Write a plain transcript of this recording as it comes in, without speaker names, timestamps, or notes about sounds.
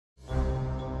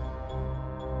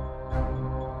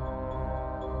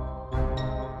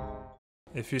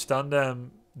If you stun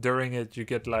them during it, you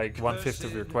get like 1/5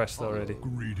 of your quest already.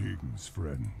 Greetings,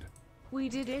 friend. We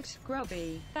did it,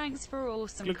 Grubby. Thanks for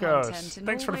awesome Glucose. content and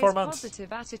Thanks for the always 4 months.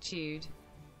 positive attitude.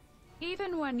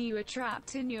 Even when you were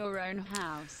trapped in your own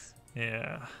house.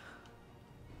 Yeah.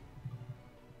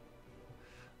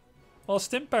 Well,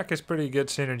 Stimpack is pretty good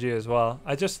synergy as well.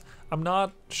 I'm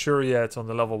not sure yet on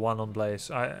the level 1 on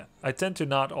Blaze. I tend to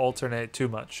not alternate too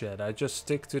much yet. I just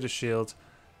stick to the shield,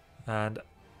 and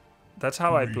that's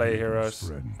how I play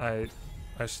heroes.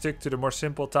 I stick to the more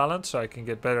simple talents so I can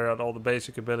get better at all the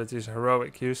basic abilities,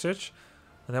 heroic usage.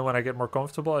 And then when I get more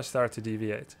comfortable, I start to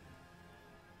deviate.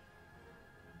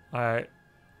 I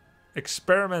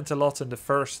experiment a lot in the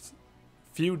first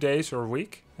few days or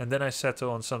week, and then I settle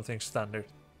on something standard.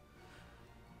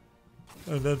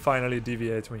 And then finally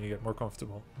deviate when you get more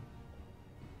comfortable.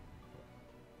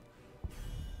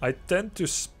 I tend to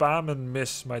spam and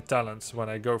miss my talents when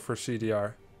I go for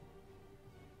CDR.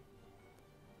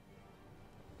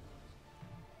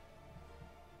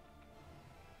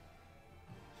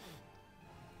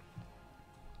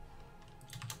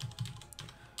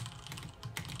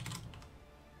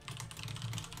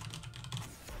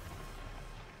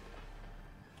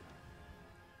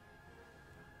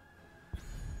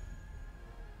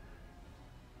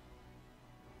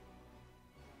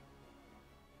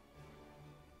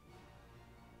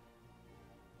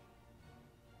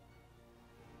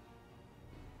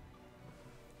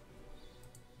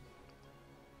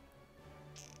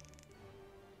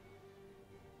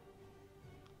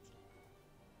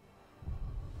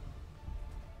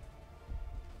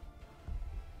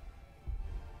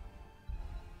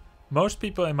 Most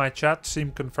people in my chat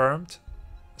seem convinced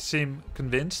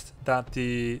that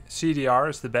the CDR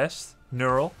is the best,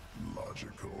 neural.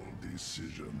 Logical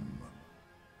decision.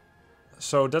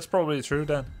 So that's probably true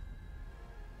then.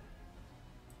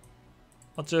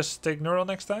 I'll just take neural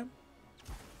next time.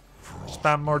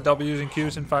 Spam more W's and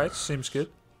Q's in fights, seems good.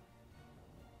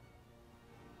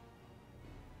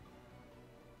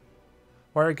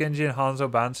 Why are Genji and Hanzo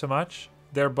banned so much?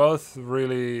 They're both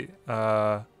really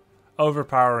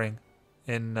overpowering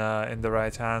in the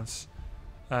right hands,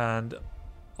 and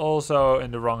also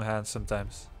in the wrong hands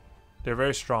sometimes. They're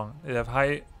very strong. They have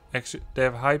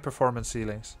high performance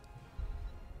ceilings.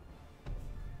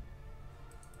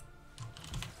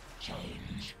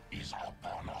 Change is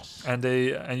upon us. And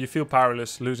you feel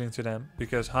powerless losing to them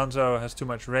because Hanzo has too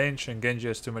much range and Genji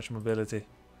has too much mobility.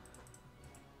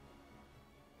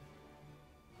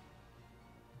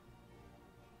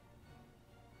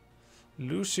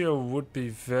 Lucio would be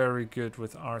very good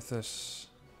with Arthas.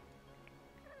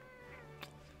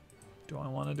 Do I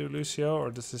want to do Lucio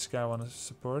or does this guy want to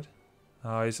support?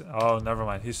 Oh, never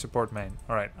mind. He's support main.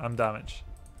 Alright, I'm damaged.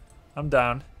 I'm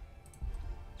down.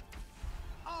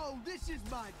 Oh, this is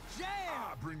my jam!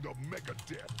 I bring the mega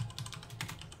death.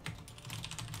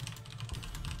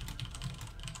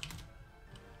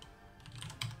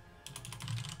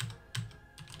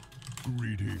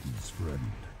 Greetings,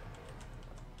 friend.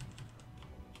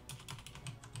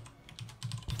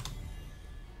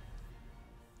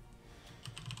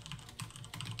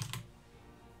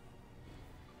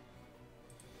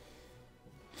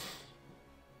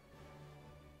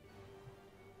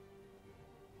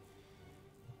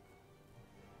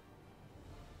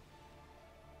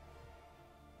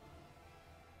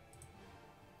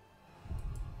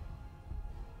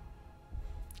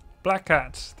 Black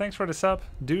Cat, thanks for the sub.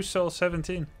 Do Soul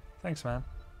 17. Thanks, man.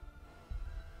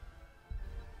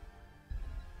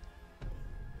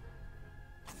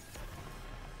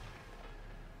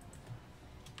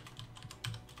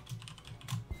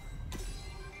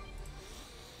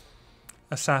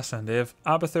 Assassin, they have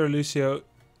Abathur, Lucio,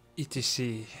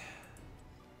 etc.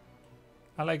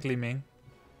 I like Li-Ming.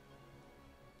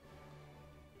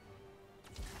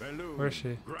 Where is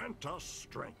she? Grant us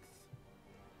strength.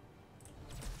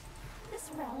 This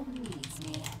realm needs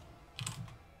me.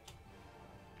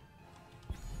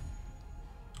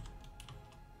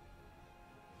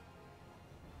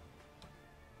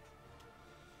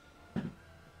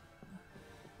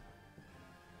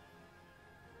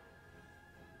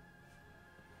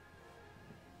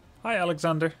 Hi,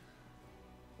 Alexander.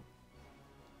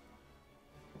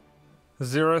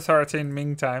 013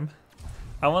 Ming time.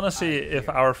 I want to see if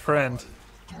our friend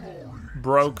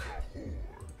broke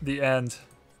the end.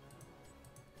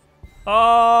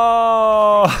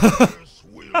 Oh!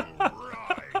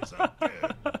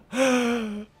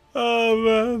 Oh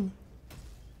man.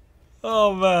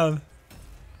 Oh man.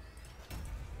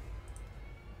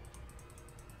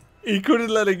 He couldn't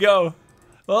let it go.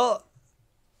 Well,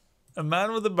 a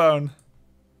man with a bone.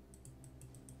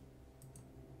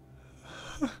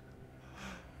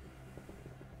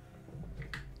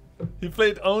 He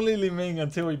played only Li-Ming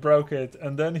until he broke it,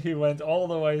 and then he went all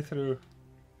the way through.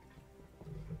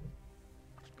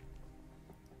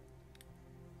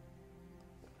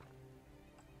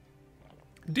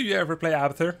 Do you ever play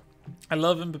Abathur? I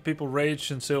love him, but people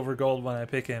rage in Silver Gold when I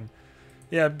pick him.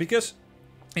 Yeah, because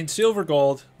in Silver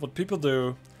Gold, what people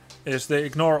do is they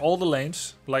ignore all the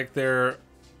lanes, like they're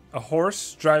a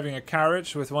horse driving a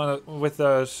carriage with with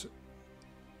those,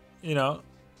 you know,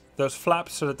 those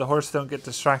flaps so that the horse don't get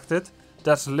distracted.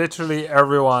 That's literally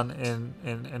everyone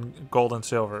in Gold and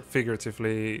Silver,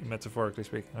 figuratively, metaphorically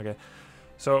speaking. Okay,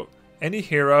 so any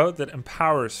hero that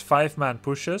empowers 5-man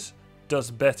pushes does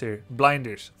better.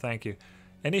 Blinders, thank you.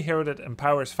 Any hero that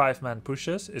empowers 5-man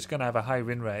pushes is going to have a high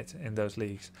win rate in those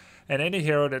leagues. And any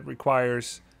hero that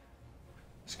requires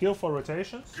skillful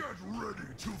rotations. Get ready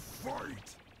to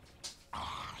fight.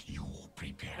 Ah, you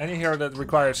prepare. Any hero that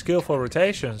requires skillful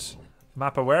rotations,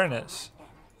 map awareness,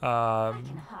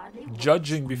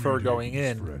 judging before going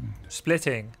in,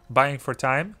 splitting, buying for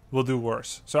time, will do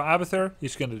worse. So Abathur,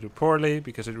 he's going to do poorly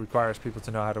because it requires people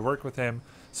to know how to work with him.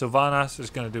 Sylvanas is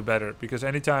going to do better because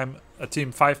anytime a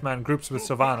team 5-man groups with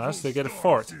Sylvanas, they get a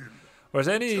fort. Whereas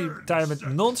any time a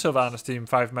non-Sylvanas team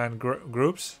 5-man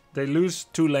groups, they lose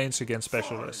 2 lanes against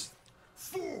specialists.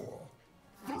 4,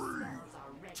 3,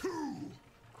 2,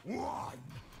 1.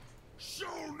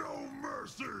 Show no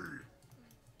mercy.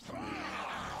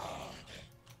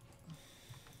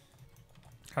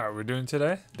 How are we doing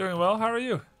today? Doing well, how are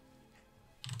you?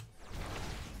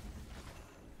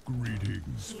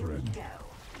 Greetings, friend.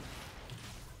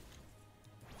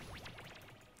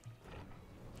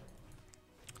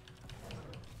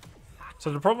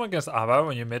 So the problem against Abba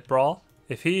when you mid-brawl,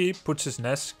 if he puts his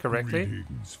nest correctly,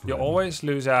 Greetings, you friend. always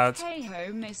lose out. Hey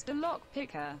ho, Mr.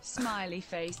 Lockpicker. Smiley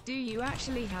face, do you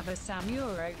actually have a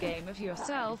Samuro game of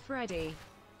yourself ready?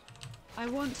 I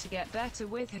want to get better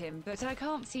with him, but I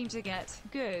can't seem to get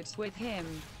good with him.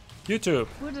 YouTube.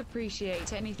 Would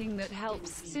appreciate anything that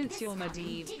helps, since your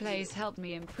Medivh plays help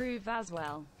me improve as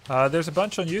well. There's a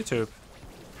bunch on YouTube.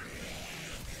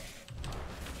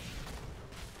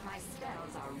 My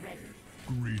spells are ready.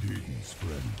 Greetings,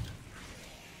 friend.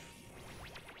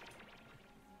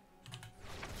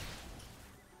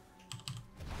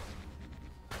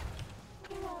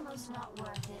 You're almost not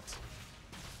worth it.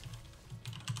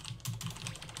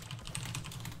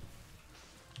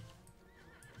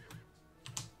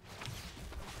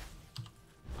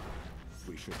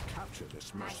 We should capture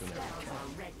this My mercenary spells camp.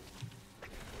 are ready.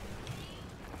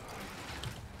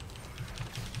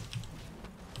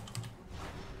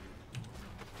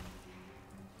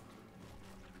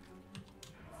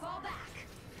 Fall back.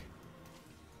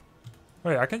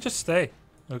 Wait, I can just stay.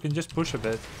 We can just push a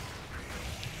bit.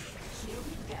 Here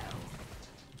we go.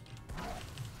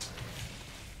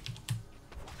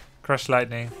 Crush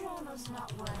lightning. You're almost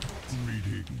not worth it.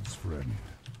 Greetings, friend.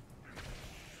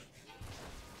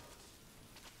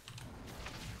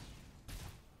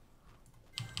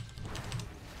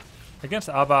 Against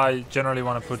Abba, I generally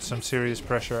want to put some serious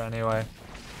pressure anyway.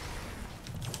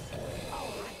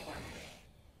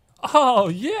 Oh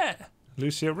yeah!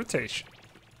 Lucio rotation.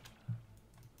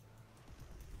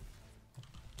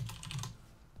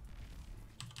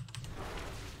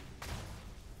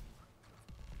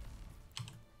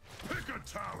 Pick a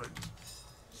talent.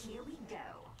 Here we go.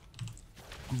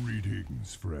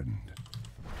 Greetings, friend.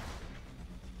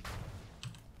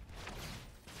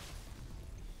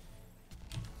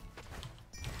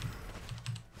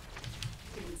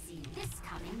 Didn't see this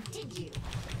coming, did you?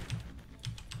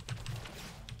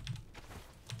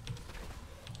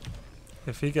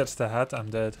 If he gets the hat, I'm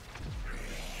dead.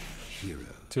 Hero,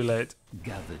 Too late.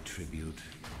 gather tribute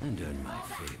and earn my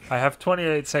favor. I have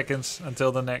 28 seconds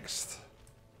until the next.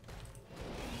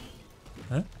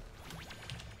 Huh?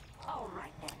 All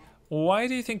right then. Why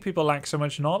do you think people lack so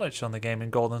much knowledge on the game in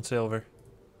Gold and Silver?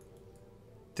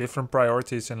 Different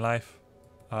priorities in life.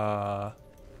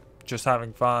 Just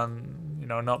having fun, you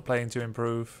know, not playing to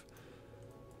improve.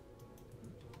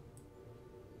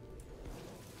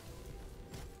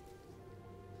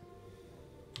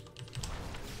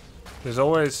 There's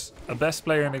always a best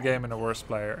player in the game and a worst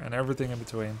player, and everything in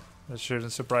between. That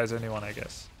shouldn't surprise anyone, I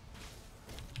guess.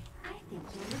 I think you'll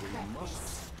regret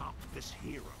this. Stop this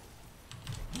hero.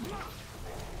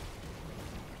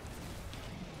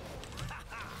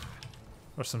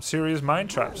 There's some serious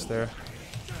mind traps there.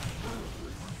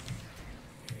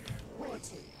 Where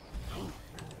to?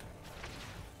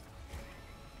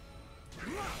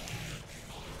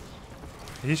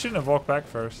 He shouldn't have walked back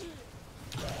first.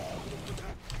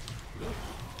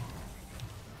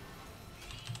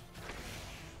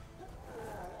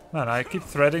 Man, I keep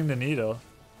threading the needle,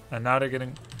 and now they're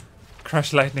getting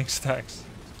Crash lightning stacks.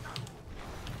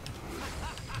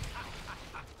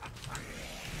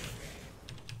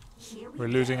 We're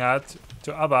losing out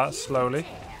to Abba slowly.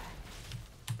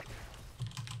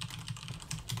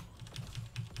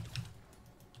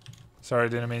 Sorry,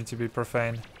 didn't mean to be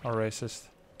profane or racist.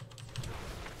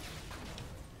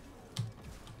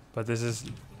 But this is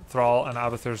Thrall and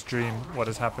Abathur's dream, what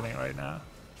is happening right now.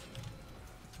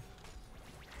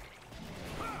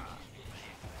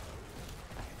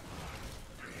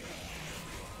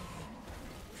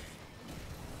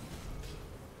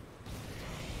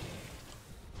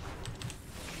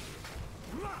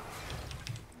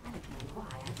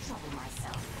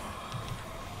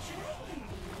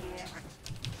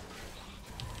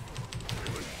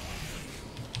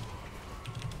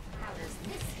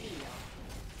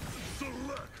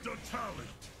 Select a talent.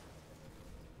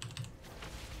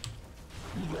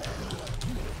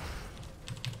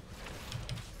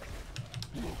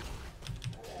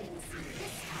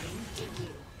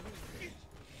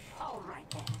 All right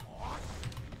then.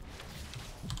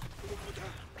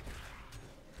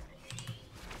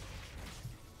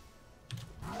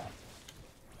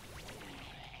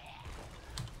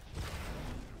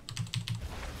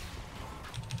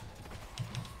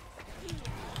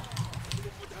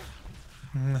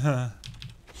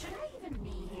 Should I even be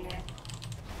here?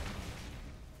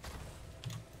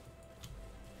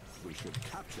 We should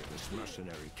capture this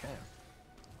mercenary camp.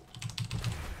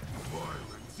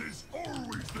 Violence is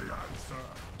always the answer.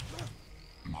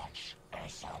 Much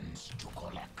essence to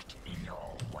collect in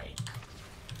your wake.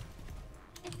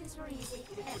 If this were easy,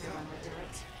 everyone would do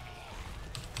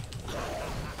it.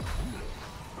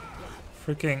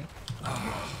 Freaking.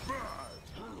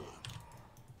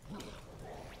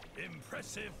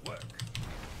 Impressive work.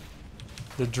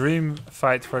 The dream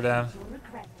fight for them. You'll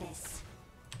regret this.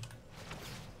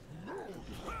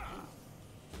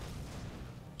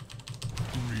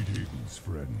 Greetings,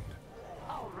 friend.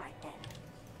 All right then.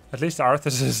 At least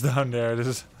Arthas is down there. This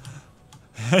is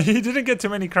he didn't get too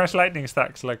many Crash Lightning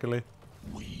stacks, luckily.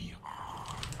 We are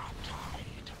a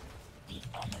tide. The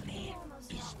enemy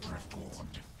is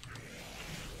driftwood.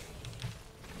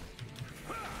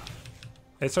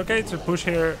 It's okay to push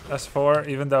here as 4,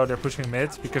 even though they're pushing mid,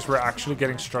 because we're actually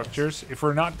getting structures. If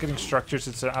we're not getting structures,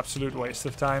 it's an absolute waste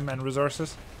of time and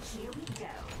resources. Here we go.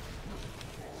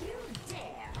 You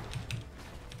dare.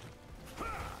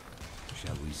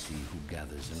 Shall we see who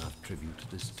gathers enough tribute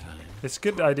this time? It's a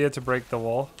good idea to break the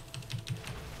wall.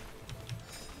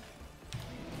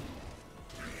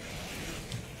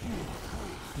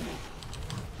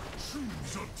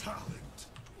 Choose a talent.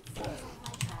 A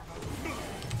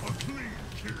clean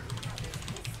kill.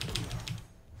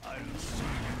 I'll see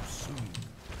you soon,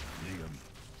 Liam.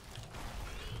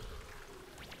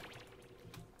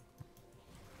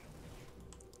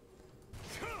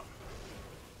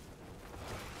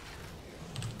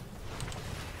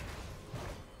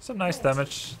 Some nice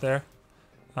damage there.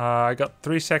 I got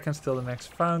 3 seconds till the next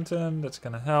fountain. That's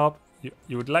gonna help.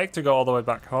 You would like to go all the way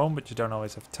back home, but you don't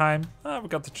always have time. We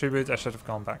got the tribute. I should have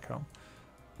gone back home.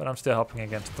 But I'm still helping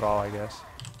against Thrall, I guess.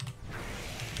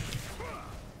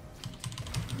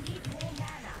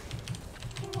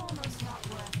 Almost not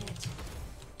worth it.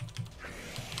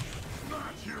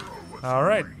 That hero was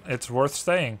Alright, it's worth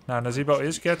staying. Now Nazeebo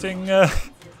is getting a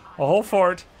whole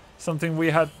fort. Something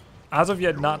we had, as of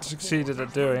yet, not succeeded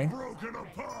at doing. broken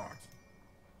apart.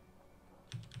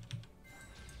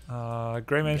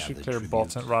 Greymane should Gather clear tribute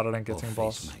bottom rather than or getting face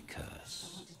boss. my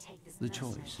curse. The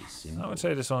choice is I simple. would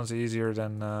say this one's easier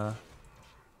than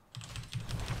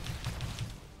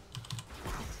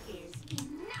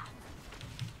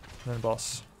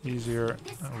boss. Easier,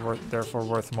 and therefore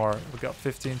worth more. We got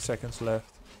 15 seconds left.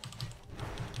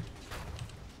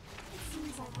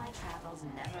 Seems like my travels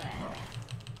never end.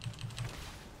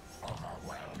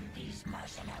 Overwhelm these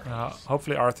mercenaries.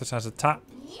 Hopefully Arthas has a tap.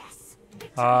 Yes.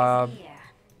 Um, Victory is here.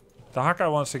 The Hawkeye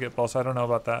wants to get boss. I don't know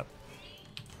about that.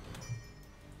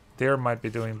 Deer might be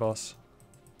doing boss.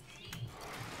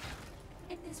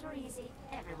 If this were easy,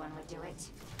 everyone would do it.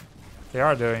 They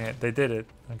are doing it. They did it.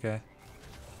 Okay.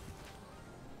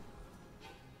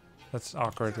 That's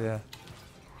awkward, yeah.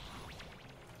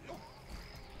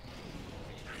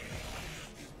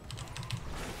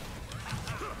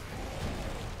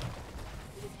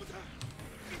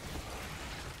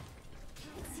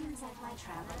 It seems like my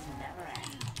travels never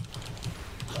end.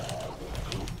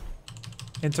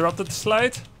 Interrupted the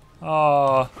slide?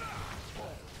 Oh.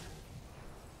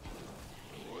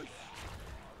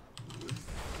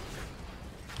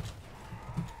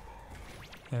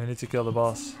 Yeah, we need to kill the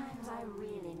boss. Sometimes I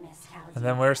really miss how And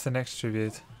then where's the next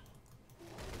tribute?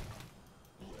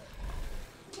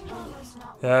 almost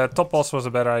Yeah, top boss was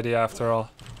a better idea after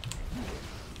all.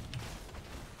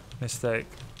 Mistake.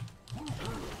 It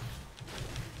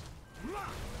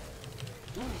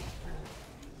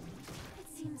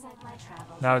seems like my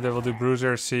travels. Now they will do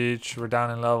Bruiser Siege. We're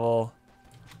down in level.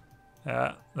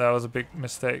 Yeah, that was a big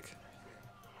mistake.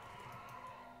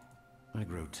 I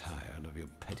grow tired of your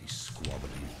petty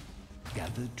squabbling.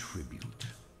 Gather tribute.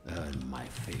 Earn my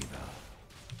favor.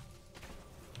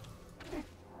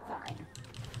 Fine.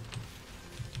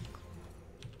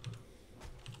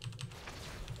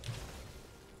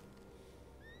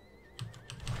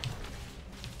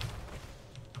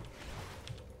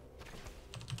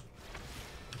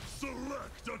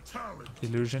 Select a talent.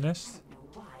 Illusionist. I don't know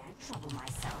why I trouble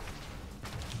myself.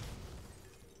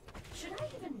 Should I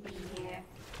even be here?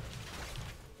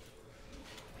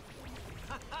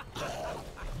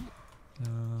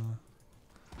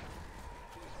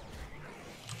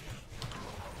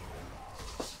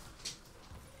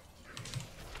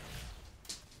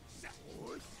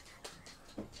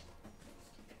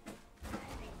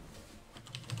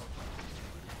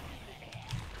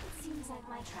 It seems like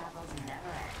my travels never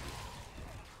end.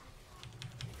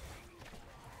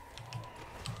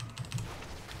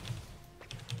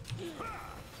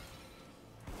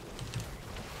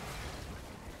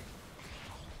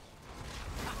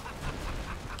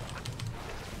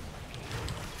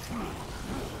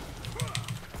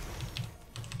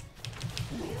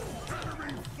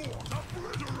 Enemy force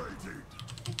obliterated.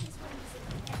 If this were easy,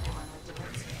 everyone would do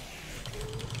it.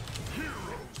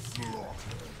 Hero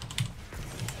slaughter.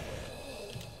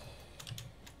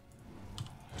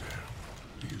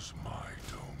 Is my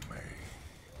domain.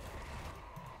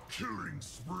 Killing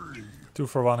spree. 2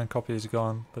 for 1 and copy is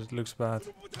gone, but it looks bad. I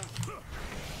don't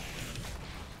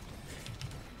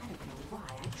know why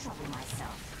I trouble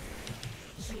myself.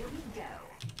 Here we go.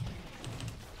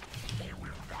 Didn't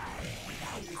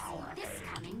see this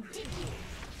coming, did you?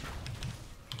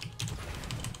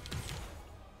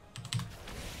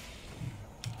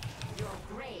 Your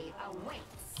grave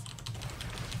awaits.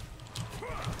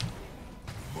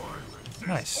 Violence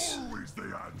Nice. is always the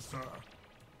answer.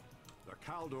 The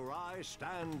Kaldurai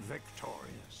stand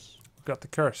victorious. Got the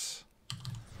curse.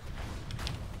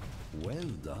 Well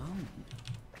done.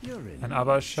 Your And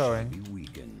Abba is enemies showing. shall be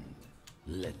weakened.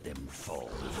 Let them fall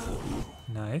for you.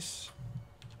 Nice.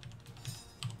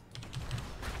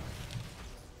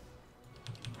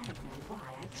 I don't know why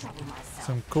I trouble myself.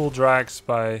 Some cool drags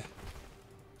by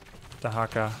the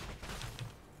Haka.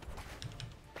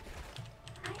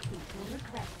 I think you'll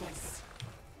regret this.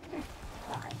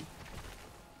 Fine.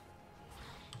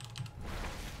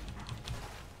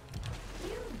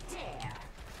 You dare!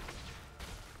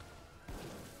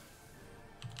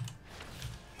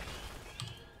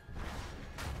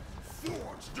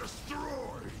 Fort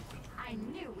destroyed. I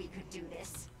knew we could do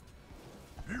this.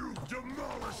 You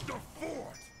demolished a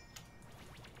fort.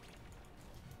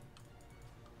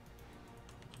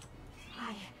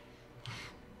 I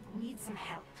need some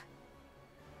help.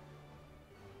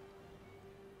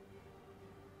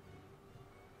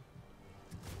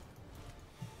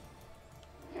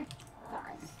 Fine.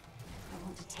 I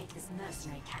want to take this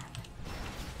mercenary camp.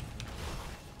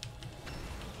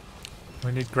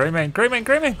 We need Greymane. Greymane,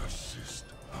 Greymane! Assist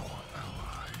our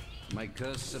ally. My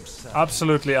curse subsides.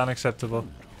 Absolutely unacceptable.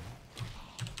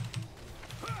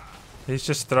 He's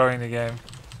just throwing the game.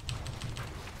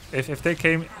 If they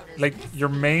came like your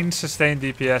main sustained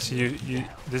DPS, you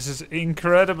this is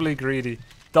incredibly greedy.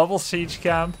 Double siege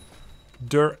camp,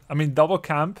 double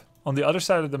camp on the other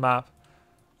side of the map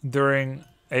during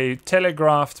a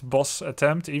telegraphed boss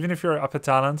attempt, even if you're up a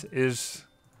talent, is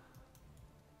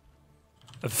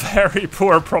a very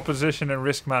poor proposition in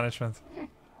risk management.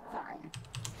 Fine.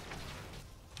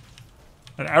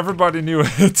 And everybody knew it.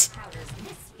 How does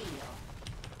this feel?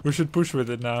 We should push with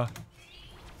it now.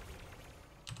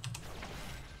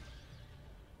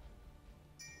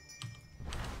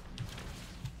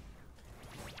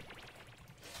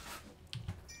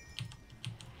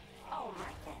 All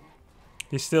right then.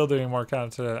 He's still doing more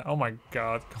counter. Oh my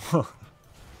god, come on.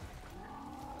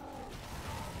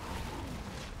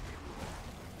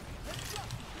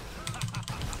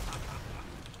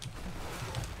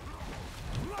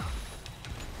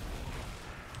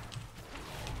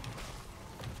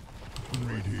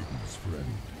 Greetings, friend.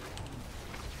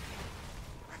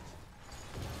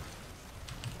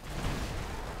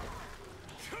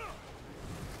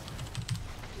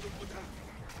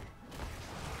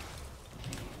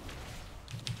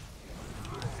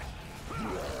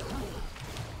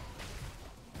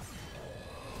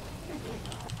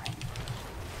 I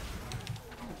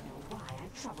don't know why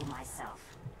I trouble myself.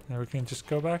 Yeah, we can just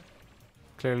go back.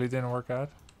 Clearly didn't work out.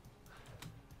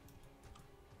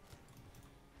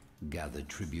 Gather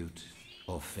tribute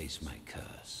or face my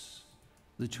curse.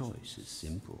 The choice is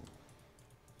simple.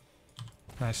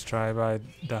 Nice try by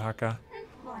the Haka.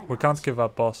 We can't give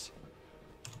up boss.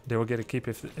 They will get a keep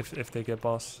if they get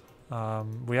boss.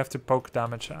 We have to poke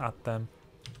damage at them.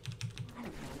 I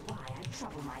don't know why I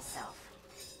trouble myself.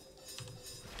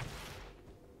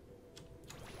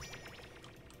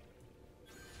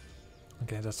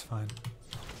 Okay, that's fine.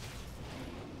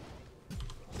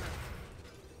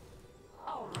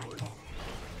 All right then.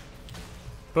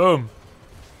 Boom!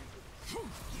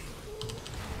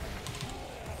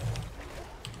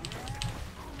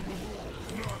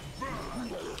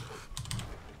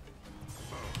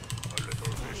 A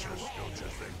little vicious, don't you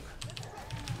think?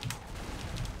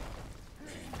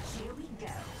 Here we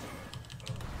go.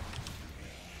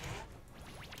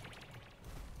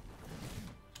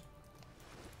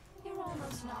 You're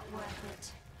almost not worth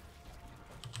it.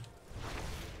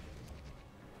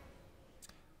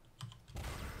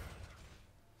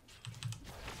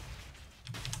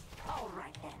 All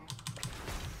right then.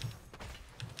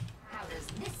 How does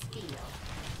this feel?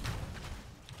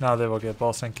 Now they will get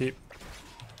boss and keep.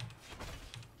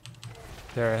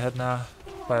 They're ahead now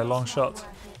by a long shot. Worth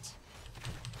it.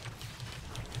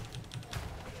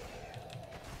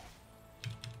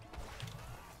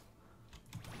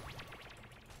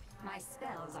 My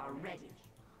spells are ready.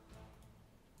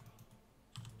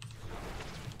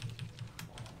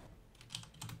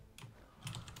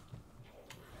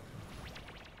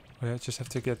 We just have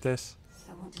to get this.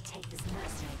 I want to take this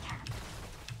mercenary camp.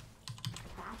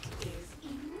 That is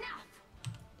enough.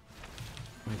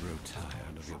 I grow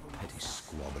tired of your petty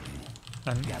squabbling.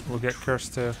 And we'll get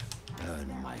cursed too.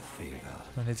 Earn my favor.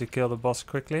 We need to kill the boss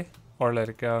quickly. Or let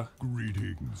it go.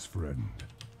 Greetings, friend.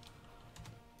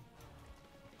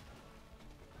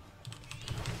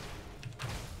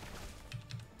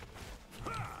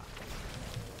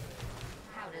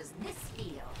 How does this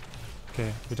feel?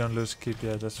 Okay, we don't lose keep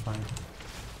yet, that's fine.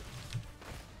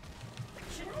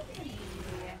 Should I even be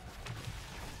here?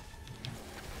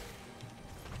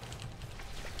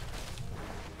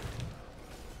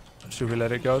 Should we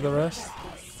let it go the rest?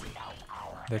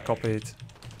 They copied.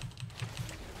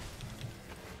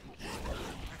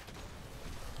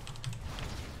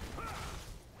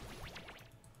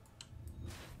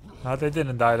 No, they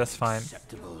didn't die, that's fine.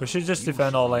 We should just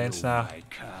defend all lanes now. My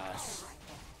curse.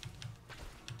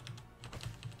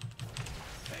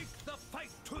 Take the fight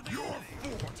to the Your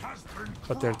enemy. fort has been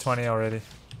But they're 20 already.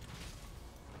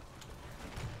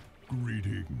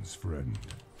 Greetings, friend.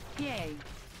 Yay.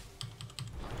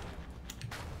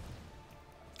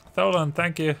 Tholan,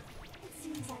 thank you. It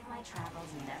seems like my travels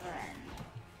never end.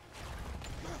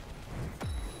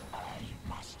 I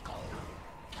must go.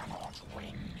 Cannot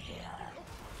win here.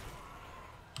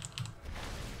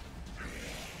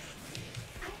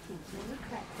 I think you'll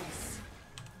regret this.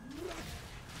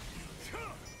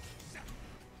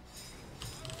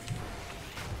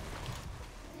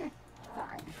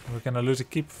 Fine. We're gonna lose a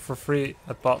keep for free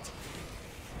at bot.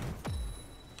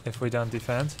 If we don't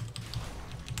defend.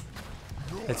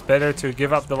 It's better to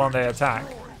give up the one they attack.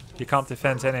 You can't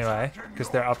defend anyway, because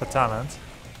they're up a talent.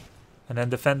 And then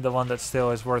defend the one that still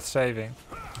is worth saving.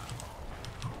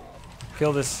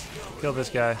 Kill this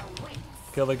guy.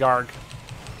 Kill the Garg.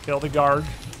 Kill the Garg.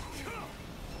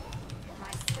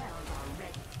 My spells are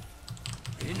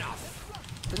ready. Enough.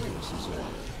 This is all.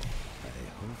 I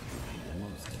hope you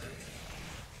almost did it.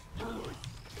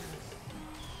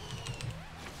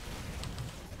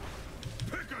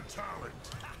 Pick a talent.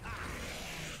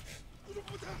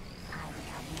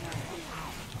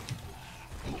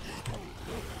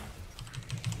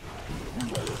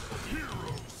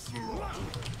 Hero slaughter.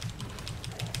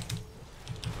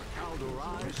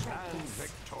 Calderai stand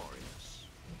victorious.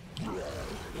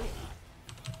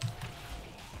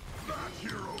 That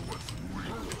hero was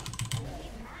weak.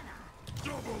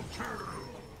 Double kill.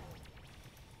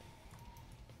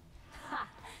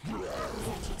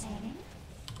 Entertaining?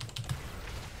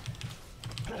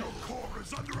 Your core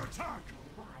is under attack.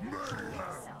 Mayhem.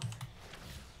 Yourself.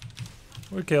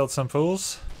 We killed some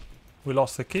fools. We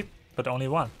lost the keep, but only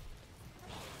one.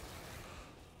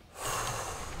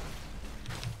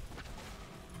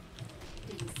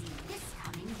 Didn't see this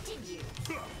coming, did you?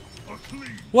 A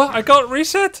clean. What? I got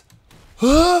reset?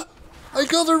 Huh? I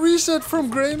got a reset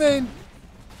from Greymane.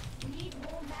 We need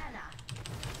more mana.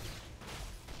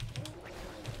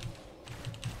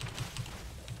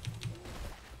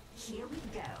 Here we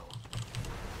go.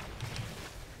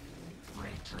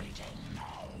 Retreating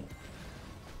now.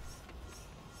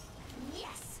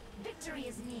 Yes! Victory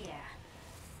is near.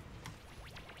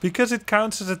 Because it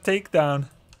counts as a takedown.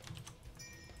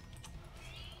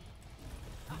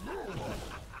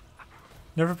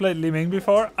 Never played Li-Ming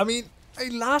before? I mean, I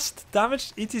last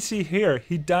damaged ETC here.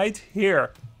 He died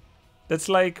here. That's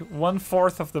like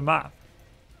 1/4 of the map.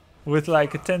 With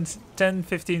like a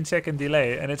 10-15 second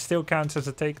delay, and it still counts as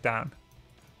a takedown.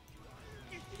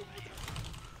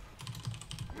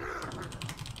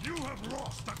 You have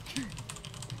lost the key.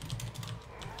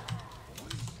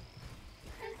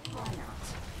 Why not?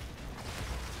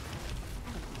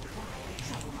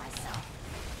 Trouble myself.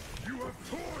 You have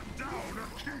torn down a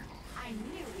key. I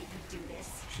knew we could do this.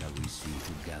 Shall we see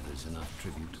who gathers enough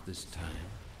tribute this time?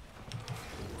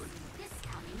 This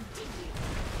coming, did you?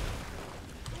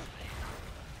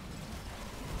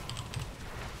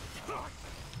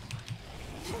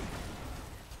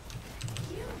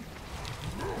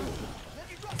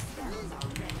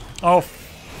 Oh.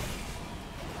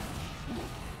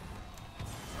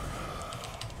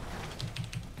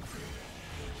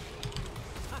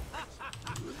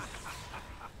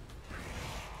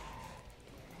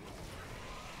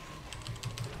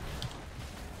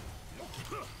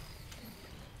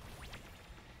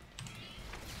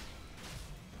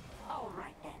 All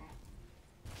right then.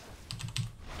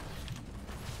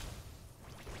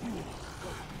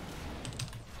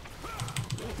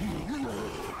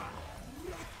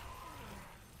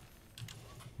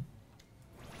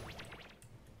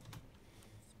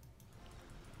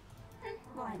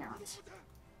 Why not?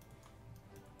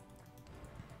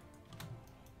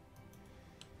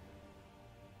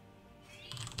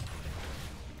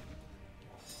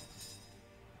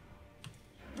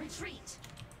 Retreat.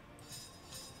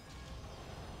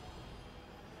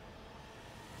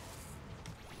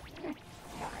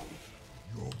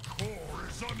 Your core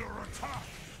is under attack.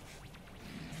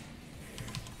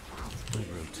 I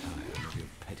grow tired of your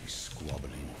petty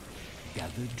squabbling.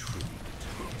 Gather tribute.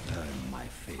 Earn my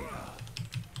favor.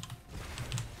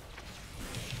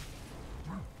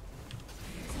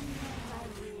 I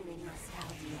really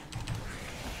nostalgia.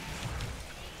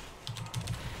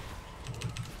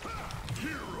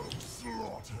 Hero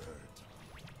slaughtered.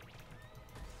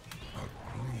 A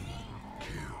clean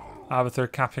kill. Arbiter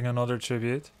capping another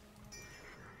tribute.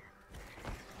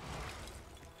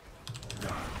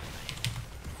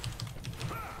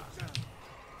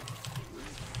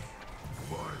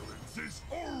 Violence is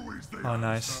always the Oh,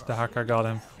 nice. answer. The hacker got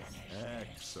him.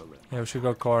 Excellent. Yeah, we should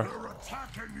go core. They're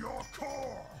attacking your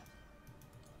core.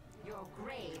 Your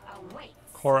grave awaits.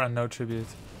 Core and no tribute.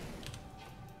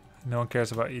 No one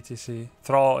cares about ETC.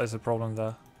 Thrall is a problem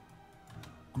though.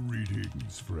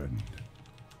 Greetings, friend.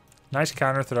 Nice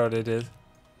counter throw they did.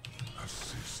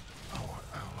 Assist our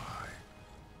ally.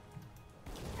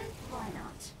 Why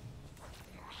not?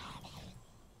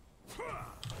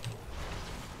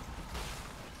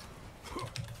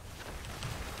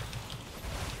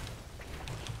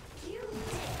 You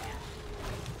dare.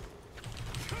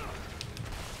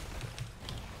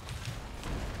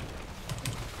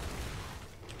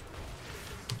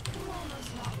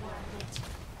 Almost not worth it.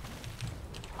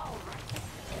 All right.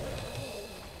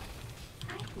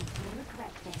 I think you'll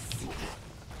regret this.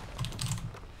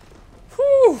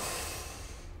 Whew.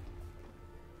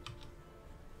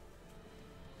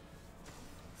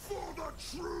 For the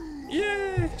true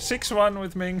Yay! 6-1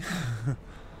 with Ming.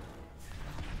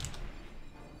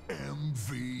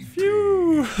 MVP.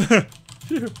 Phew.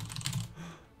 Phew.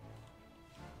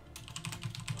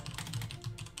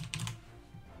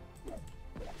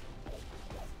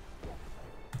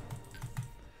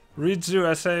 Ridzu,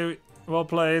 I say, well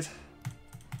played.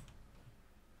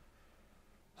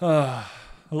 A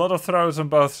lot of throws on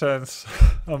both sides.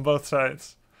 On both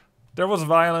sides. There was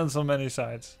violence on many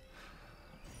sides.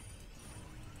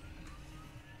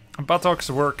 Buttocks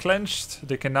were clenched.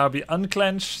 They can now be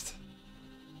unclenched.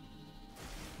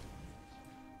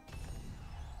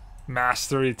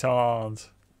 Mastery taunt.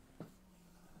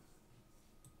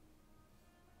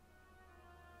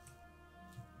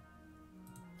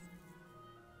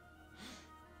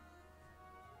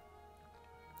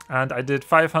 And I did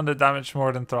 500 damage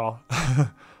more than Thrall.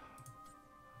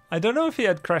 I don't know if he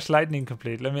had Crash Lightning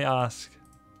complete. Let me ask.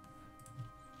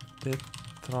 Did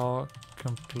Thrall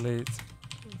complete?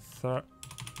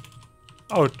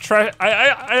 Oh,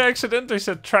 I accidentally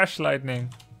said Trash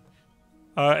Lightning.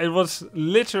 It was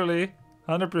literally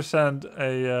 100%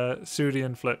 a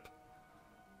Surian flip.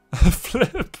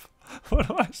 Flip? What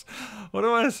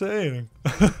am I saying?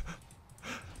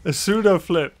 A pseudo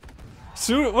flip.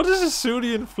 What is a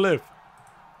Surian flip?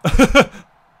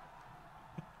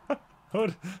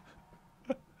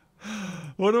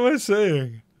 What am I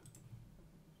saying?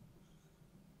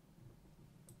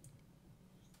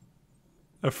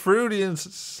 A Freudian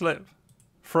slip.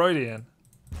 Freudian.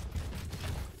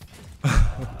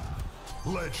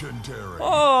 Legendary.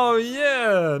 Oh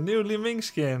yeah, new Li-Ming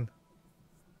skin.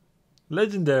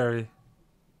 Legendary.